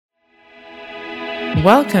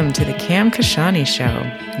Welcome to the Cam Kashani Show,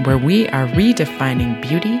 where we are redefining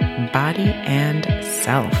beauty, body, and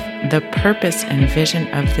self. The purpose and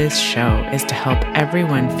vision of this show is to help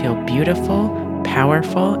everyone feel beautiful,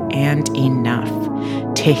 powerful, and enough.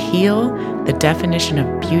 To heal the definition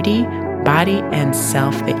of beauty, body, and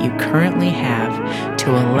self that you currently have, to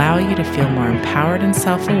allow you to feel more empowered and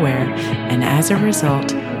self-aware, and as a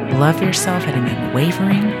result, love yourself at an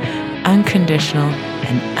unwavering, unconditional,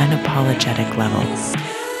 and unapologetic level.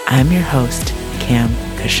 I'm your host, Cam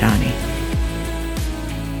Kashani.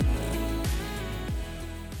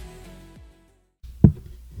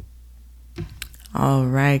 All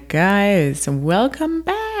right, guys, welcome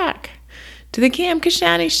back to the Cam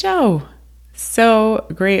Kashani Show. So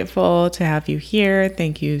grateful to have you here.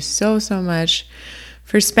 Thank you so much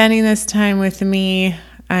for spending this time with me.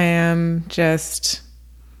 I am just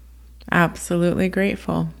absolutely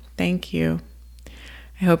grateful. Thank you.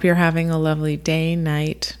 I hope you're having a lovely day,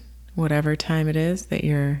 night, whatever time it is that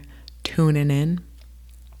you're tuning in.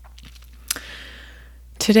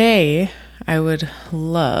 Today, I would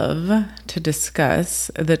love to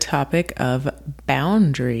discuss the topic of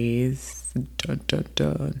boundaries. Dun, dun,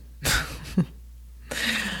 dun.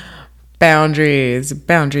 Boundaries.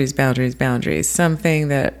 Something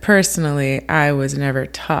that personally I was never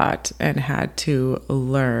taught and had to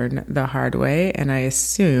learn the hard way. And I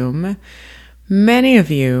assume many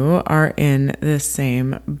of you are in the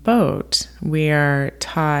same boat. We are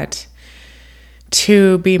taught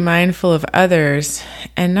to be mindful of others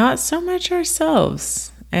and not so much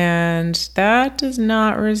ourselves. And that does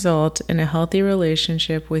not result in a healthy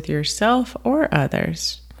relationship with yourself or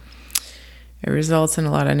others. It results in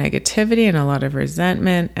a lot of negativity and a lot of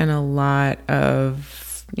resentment and a lot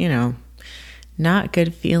of, not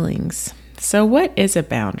good feelings. So what is a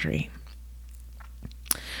boundary?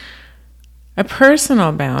 A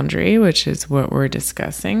personal boundary, which is what we're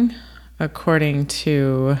discussing, according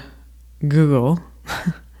to Google,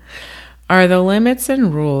 are the limits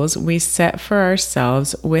and rules we set for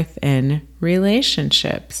ourselves within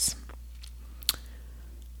relationships.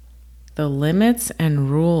 The limits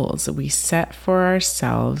and rules we set for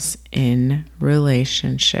ourselves in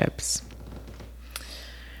relationships.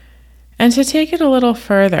 And to take it a little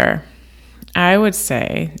further, I would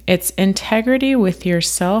say it's integrity with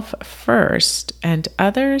yourself first and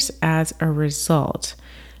others as a result,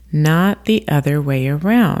 not the other way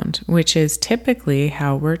around, which is typically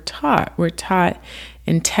how we're taught. We're taught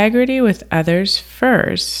integrity with others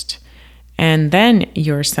first and then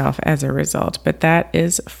yourself as a result, but that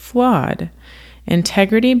is flawed.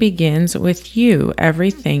 Integrity begins with you.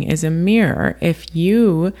 Everything is a mirror. If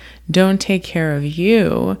you don't take care of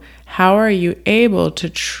you, how are you able to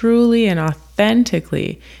truly and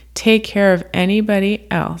authentically take care of anybody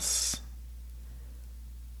else?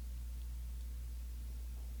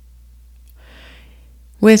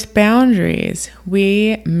 With boundaries,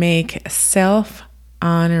 we make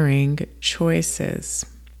self-honoring choices.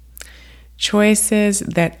 Choices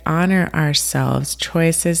that honor ourselves,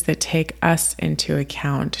 choices that take us into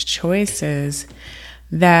account, choices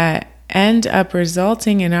that end up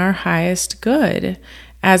resulting in our highest good,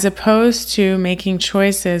 as opposed to making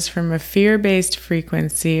choices from a fear-based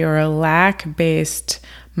frequency or a lack-based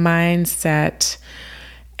mindset,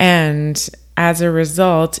 and as a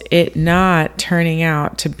result, it not turning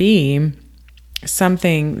out to be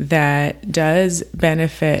something that does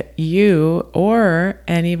benefit you or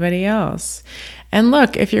anybody else. And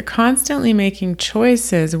look, if you're constantly making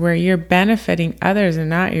choices where you're benefiting others and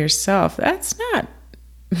not yourself, that's not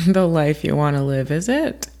the life you want to live, is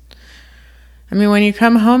it? I mean, when you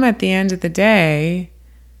come home at the end of the day,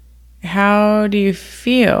 how do you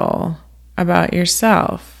feel about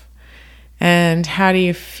yourself? And how do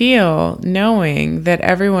you feel knowing that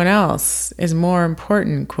everyone else is more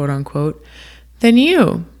important, quote unquote, than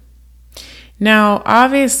you? Now,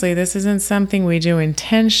 obviously, this isn't something we do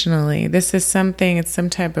intentionally. This is it's some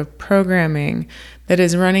type of programming that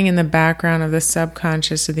is running in the background of the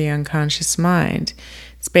subconscious or the unconscious mind.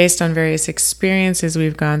 It's based on various experiences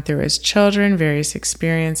we've gone through as children, various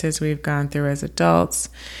experiences we've gone through as adults.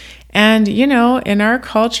 And, in our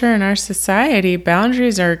culture, in our society,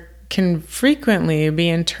 boundaries can frequently be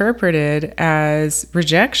interpreted as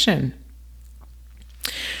rejection.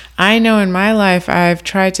 I know in my life I've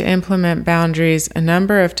tried to implement boundaries a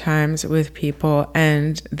number of times with people,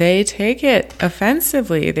 and they take it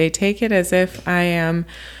offensively. They take it as if I am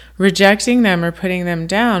rejecting them or putting them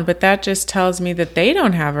down, but that just tells me that they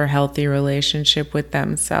don't have a healthy relationship with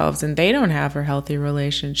themselves and they don't have a healthy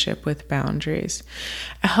relationship with boundaries.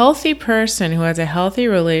 A healthy person who has a healthy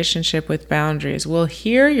relationship with boundaries will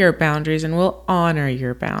hear your boundaries and will honor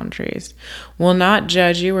your boundaries, will not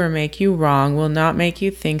judge you or make you wrong, will not make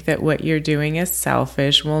you think that what you're doing is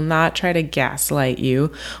selfish, will not try to gaslight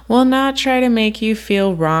you, will not try to make you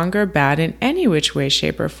feel wrong or bad in any which way,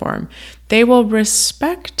 shape, or form. They will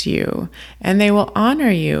respect you and they will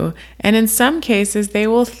honor you. And in some cases, they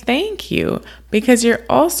will thank you because you're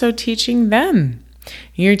also teaching them.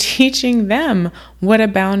 You're teaching them what a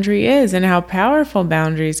boundary is and how powerful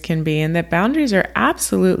boundaries can be, and that boundaries are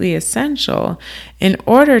absolutely essential in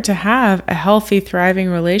order to have a healthy, thriving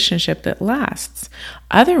relationship that lasts.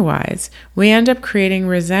 Otherwise, we end up creating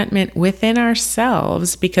resentment within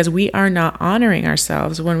ourselves because we are not honoring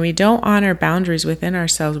ourselves. When we don't honor boundaries within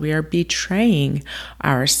ourselves, we are betraying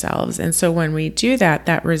ourselves. And so when we do that,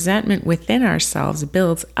 that resentment within ourselves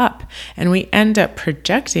builds up and we end up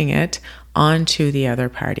projecting it onto the other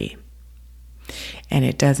party. And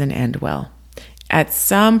it doesn't end well. At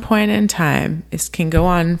some point in time, this can go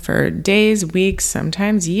on for days, weeks,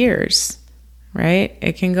 sometimes years, right?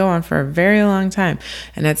 It can go on for a very long time.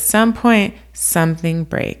 And at some point, something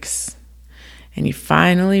breaks. And you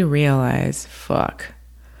finally realize, fuck,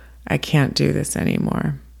 I can't do this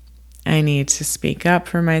anymore. I need to speak up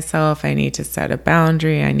for myself. I need to set a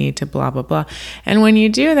boundary. I need to blah, blah, blah. And when you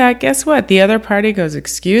do that, guess what? The other party goes,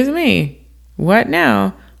 excuse me, what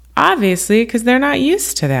now? Obviously, because they're not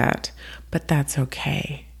used to that. But that's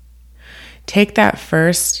okay. Take that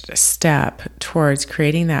first step towards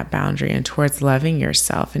creating that boundary and towards loving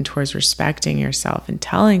yourself and towards respecting yourself and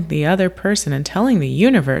telling the other person and telling the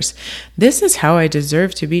universe, this is how I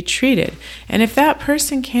deserve to be treated. And if that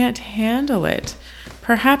person can't handle it,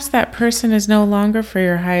 perhaps that person is no longer for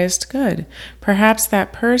your highest good. Perhaps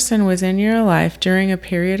that person was in your life during a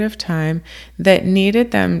period of time that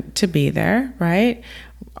needed them to be there, right?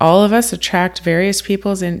 All of us attract various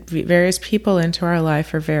people into our life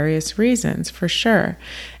for various reasons, for sure.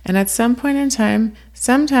 And at some point in time,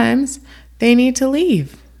 sometimes they need to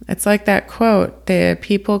leave. It's like that quote, the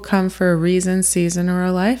people come for a reason, season, or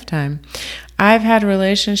a lifetime. I've had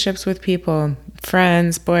relationships with people,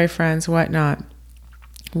 friends, boyfriends, whatnot,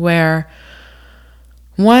 where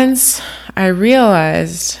once I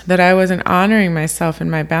realized that I wasn't honoring myself and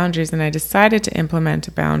my boundaries and I decided to implement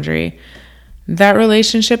a boundary, that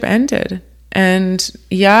relationship ended. And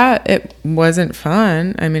yeah, it wasn't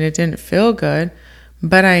fun. I mean, it didn't feel good,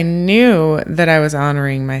 but I knew that I was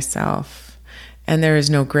honoring myself. And there is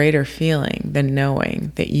no greater feeling than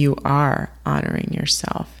knowing that you are honoring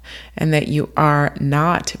yourself and that you are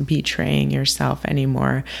not betraying yourself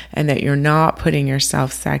anymore and that you're not putting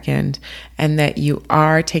yourself second and that you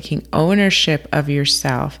are taking ownership of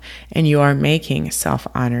yourself and you are making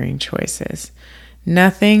self-honoring choices.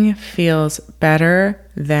 Nothing feels better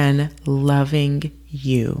than loving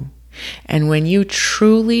you. And when you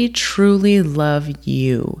truly, truly love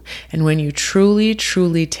you, and when you truly,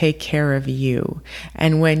 truly take care of you,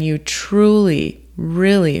 and when you truly,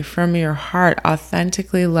 really, from your heart,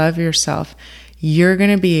 authentically love yourself, you're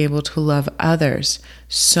going to be able to love others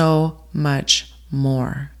so much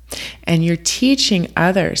more. And you're teaching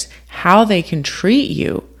others how they can treat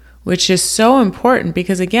you, which is so important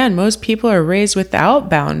because, again, most people are raised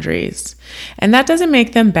without boundaries. And that doesn't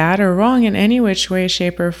make them bad or wrong in any which way,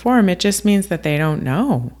 shape, or form. It just means that they don't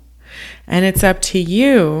know. And it's up to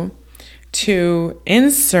you to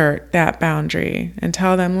insert that boundary and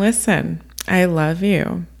tell them, listen, I love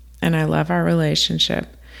you and I love our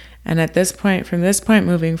relationship. And at this point, from this point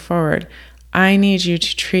moving forward, I need you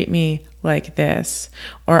to treat me like this,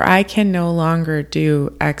 or I can no longer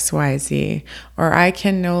do XYZ, or I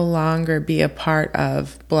can no longer be a part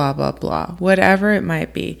of blah, blah, blah, whatever it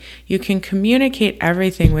might be. You can communicate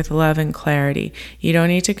everything with love and clarity. You don't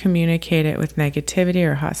need to communicate it with negativity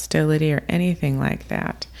or hostility or anything like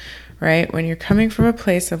that, right? When you're coming from a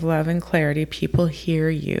place of love and clarity, people hear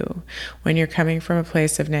you. When you're coming from a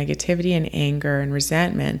place of negativity and anger and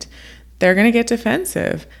resentment, they're going to get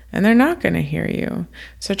defensive and they're not going to hear you.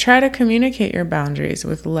 So try to communicate your boundaries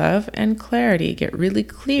with love and clarity. Get really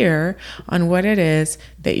clear on what it is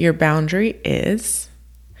that your boundary is,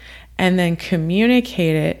 and then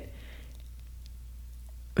communicate it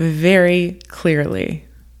very clearly.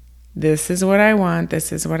 This is what I want.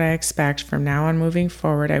 This is what I expect. From now on moving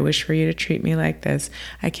forward, I wish for you to treat me like this.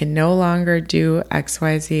 I can no longer do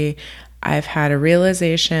XYZ. I've had a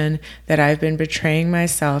realization that I've been betraying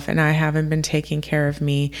myself and I haven't been taking care of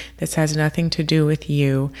me. This has nothing to do with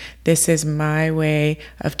you. This is my way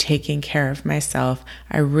of taking care of myself.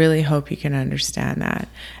 I really hope you can understand that.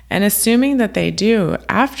 And assuming that they do,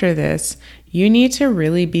 after this, you need to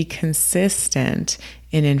really be consistent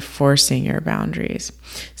in enforcing your boundaries,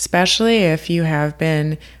 especially if you have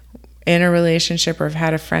been in a relationship or have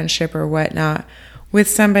had a friendship or whatnot with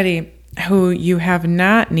somebody who you have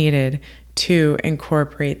not needed to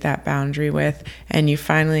incorporate that boundary with, and you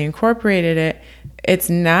finally incorporated it. It's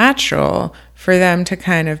natural for them to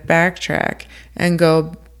kind of backtrack and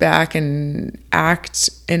go back and act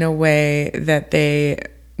in a way that they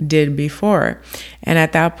did before. And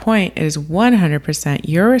at that point, it is 100%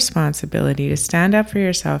 your responsibility to stand up for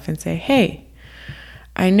yourself and say, hey,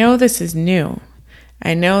 I know this is new.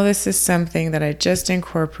 I know this is something that I just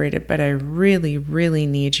incorporated, but I really, really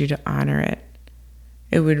need you to honor it.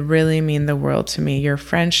 It would really mean the world to me. Your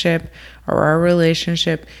friendship or our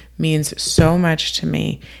relationship means so much to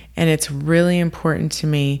me, and it's really important to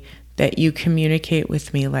me that you communicate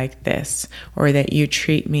with me like this, or that you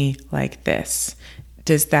treat me like this.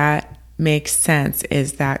 Does that make sense?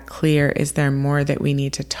 Is that clear? Is there more that we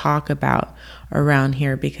need to talk about around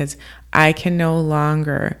here? Because I can no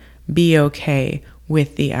longer be okay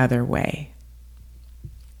with the other way.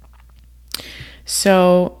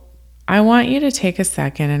 So I want you to take a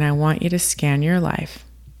second and I want you to scan your life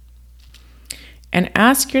and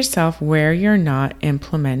ask yourself where you're not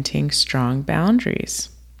implementing strong boundaries.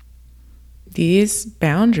 These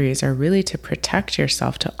boundaries are really to protect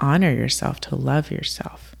yourself, to honor yourself, to love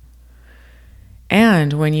yourself.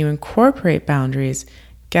 And when you incorporate boundaries,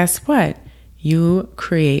 guess what? You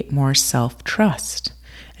create more self-trust.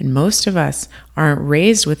 And most of us aren't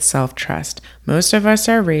raised with self-trust. Most of us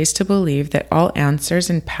are raised to believe that all answers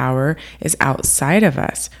and power is outside of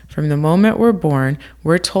us. From the moment we're born,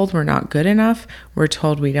 we're told we're not good enough. We're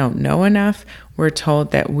told we don't know enough. We're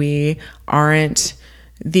told that we aren't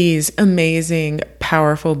these amazing,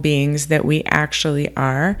 powerful beings that we actually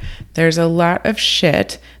are. There's a lot of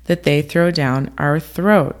shit that they throw down our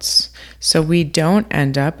throats, so we don't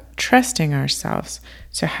end up trusting ourselves.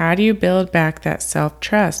 So how do you build back that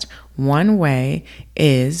self-trust? One way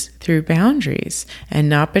is through boundaries and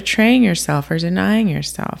not betraying yourself or denying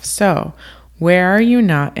yourself. So where are you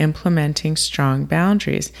not implementing strong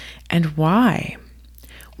boundaries, and why?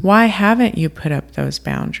 Why haven't you put up those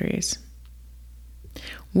boundaries?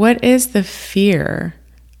 What is the fear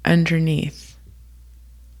underneath?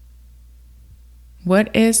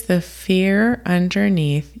 What is the fear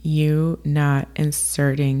underneath you not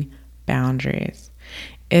inserting boundaries?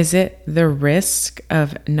 Is it the risk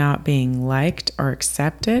of not being liked or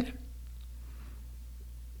accepted?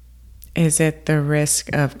 Is it the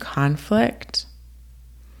risk of conflict?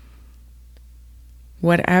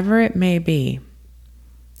 Whatever it may be,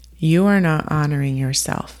 you are not honoring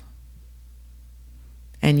yourself.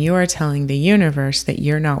 And you are telling the universe that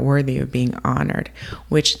you're not worthy of being honored,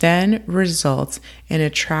 which then results in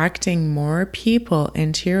attracting more people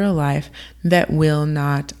into your life that will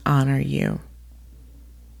not honor you.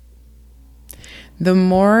 The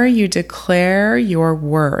more you declare your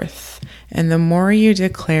worth, and the more you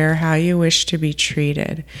declare how you wish to be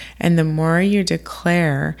treated, and the more you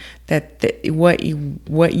declare that what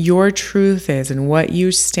your truth is and what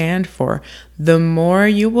you stand for, the more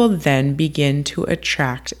you will then begin to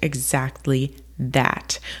attract exactly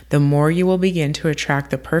that. The more you will begin to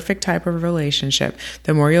attract the perfect type of relationship,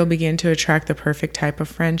 the more you'll begin to attract the perfect type of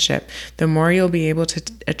friendship, the more you'll be able to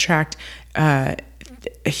attract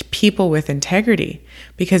people with integrity,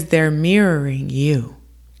 because they're mirroring you.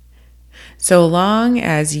 So long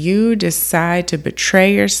as you decide to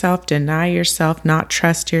betray yourself, deny yourself, not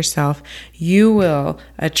trust yourself, you will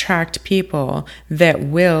attract people that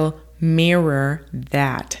will mirror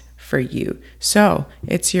that for you. So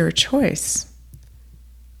it's your choice.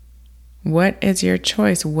 What is your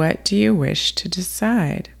choice? What do you wish to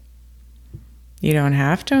decide? You don't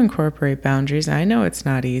have to incorporate boundaries. I know it's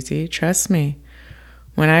not easy. Trust me.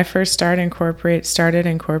 When I first started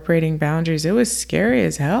incorporating boundaries, it was scary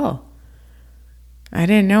as hell. I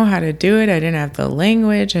didn't know how to do it. I didn't have the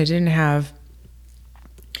language. I didn't have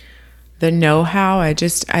the know-how. I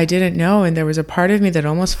didn't know. And there was a part of me that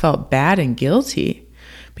almost felt bad and guilty,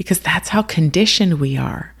 because that's how conditioned we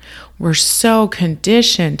are. We're so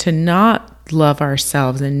conditioned to not love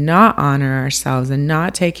ourselves and not honor ourselves and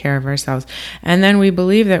not take care of ourselves. And then we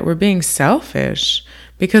believe that we're being selfish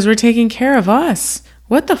because we're taking care of us.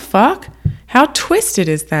 What the fuck? How twisted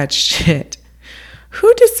is that shit?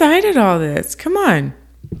 Who decided all this? Come on.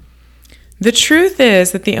 The truth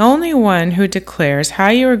is that the only one who declares how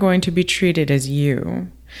you are going to be treated is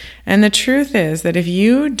you. And the truth is that if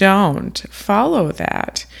you don't follow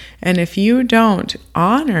that, and if you don't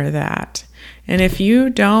honor that, and if you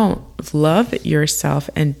don't love yourself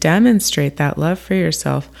and demonstrate that love for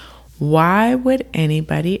yourself, why would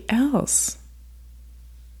anybody else?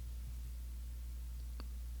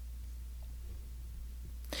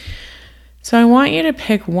 So I want you to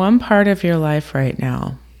pick one part of your life right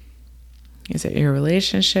now. Is it your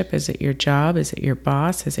relationship? Is it your job? Is it your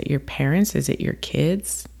boss? Is it your parents? Is it your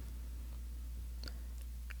kids?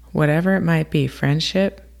 Whatever it might be,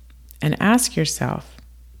 friendship, and ask yourself,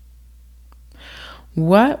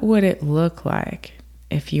 what would it look like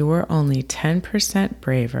if you were only 10%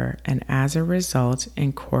 braver and as a result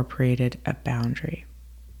incorporated a boundary?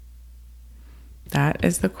 That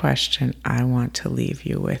is the question I want to leave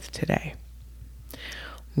you with today.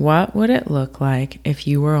 What would it look like if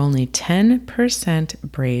you were only 10%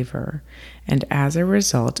 braver and as a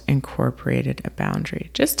result incorporated a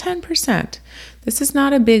boundary? Just 10%. This is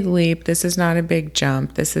not a big leap. This is not a big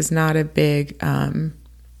jump. This is not a big,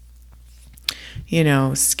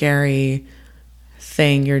 scary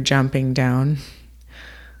thing you're jumping down.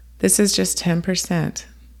 This is just 10%.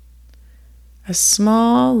 A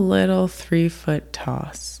small little 3-foot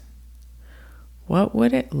toss. What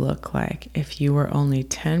would it look like if you were only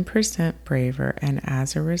 10% braver and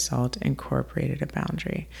as a result incorporated a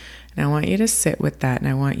boundary? And I want you to sit with that and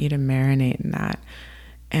I want you to marinate in that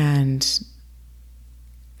and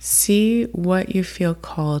see what you feel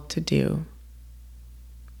called to do.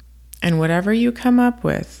 And whatever you come up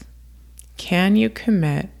with, can you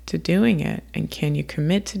commit to doing it? And can you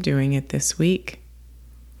commit to doing it this week?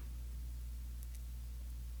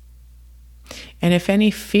 And if any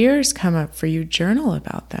fears come up for you, journal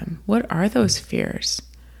about them. What are those fears?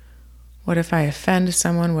 What if I offend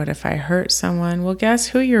someone? What if I hurt someone? Well, guess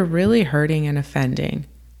who you're really hurting and offending?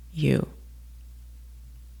 You.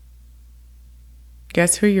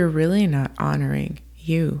 Guess who you're really not honoring?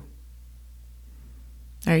 You.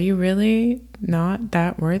 Are you really not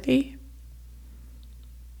that worthy?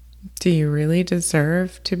 Do you really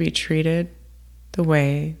deserve to be treated the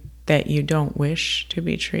way that you don't wish to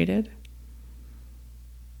be treated?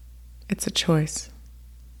 It's a choice.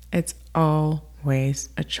 It's always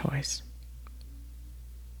a choice.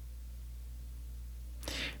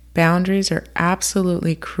 Boundaries are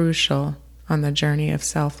absolutely crucial on the journey of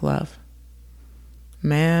self-love.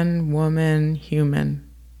 Man, woman, human.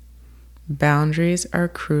 Boundaries are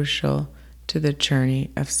crucial to the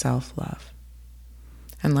journey of self-love.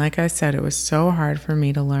 And like I said, it was so hard for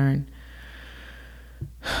me to learn.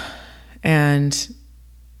 And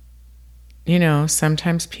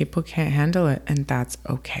sometimes people can't handle it, and that's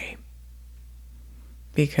okay.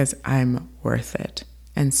 Because I'm worth it,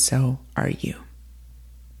 and so are you.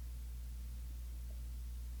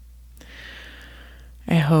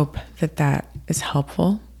 I hope that is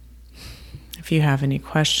helpful. If you have any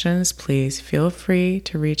questions, please feel free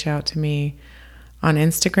to reach out to me on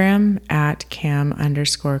Instagram at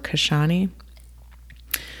cam_Kashani.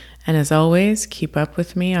 And as always, keep up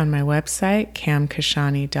with me on my website,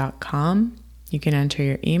 camkashani.com. You can enter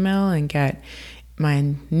your email and get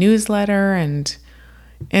my newsletter and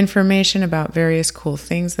information about various cool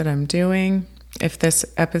things that I'm doing. If this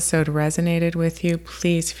episode resonated with you,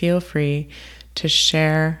 please feel free to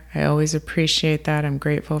share. I always appreciate that. I'm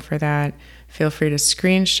grateful for that. Feel free to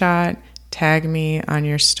screenshot, tag me on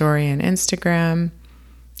your story on Instagram.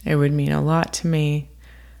 It would mean a lot to me.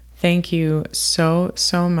 Thank you so,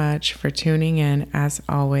 so much for tuning in. As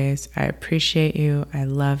always, I appreciate you. I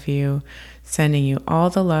love you. Sending you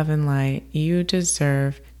all the love and light. You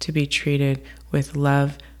deserve to be treated with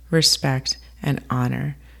love, respect, and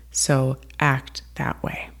honor. So act that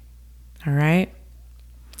way. All right?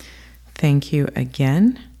 Thank you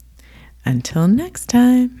again. Until next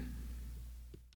time.